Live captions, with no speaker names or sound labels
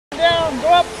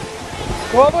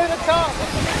Go all the way to the top.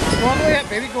 Go all the way up,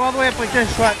 baby. Go all the way up like this.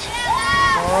 Watch.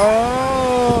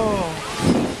 Oh.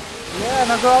 Yeah,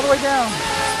 now go all the way down.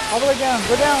 All the way down.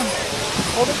 Go down.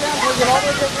 Hold it down till you get all the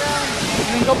way to the ground.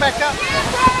 And then go back up.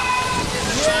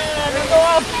 Yeah, then go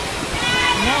up.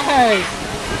 Nice.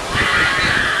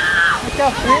 Look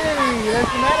how pretty.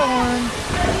 There's the Matterhorn.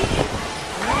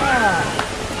 Yeah.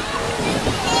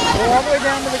 Go all the way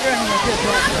down to the ground. Like this.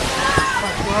 Watch.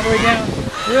 Go all the way down.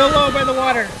 Real low by the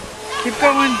water. Keep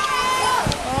going.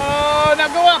 Oh, now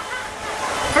go up.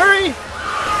 Hurry.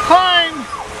 Climb.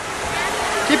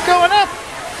 Keep going up.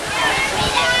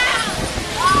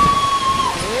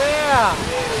 Yeah.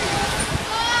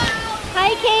 Hi,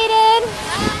 Kaden.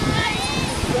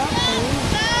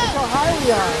 Look how high we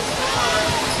are.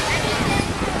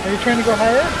 Are you trying to go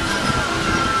higher?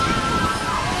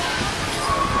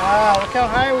 Wow, look how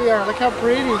high we are. Look how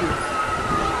pretty.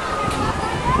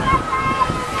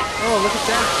 Oh, look at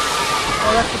that.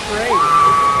 Oh, that's the parade.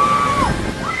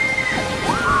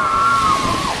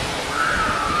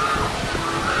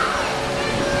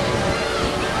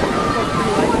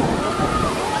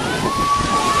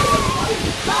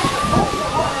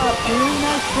 Really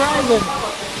nice driving.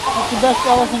 That's the best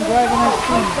elephant driving I've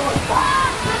seen.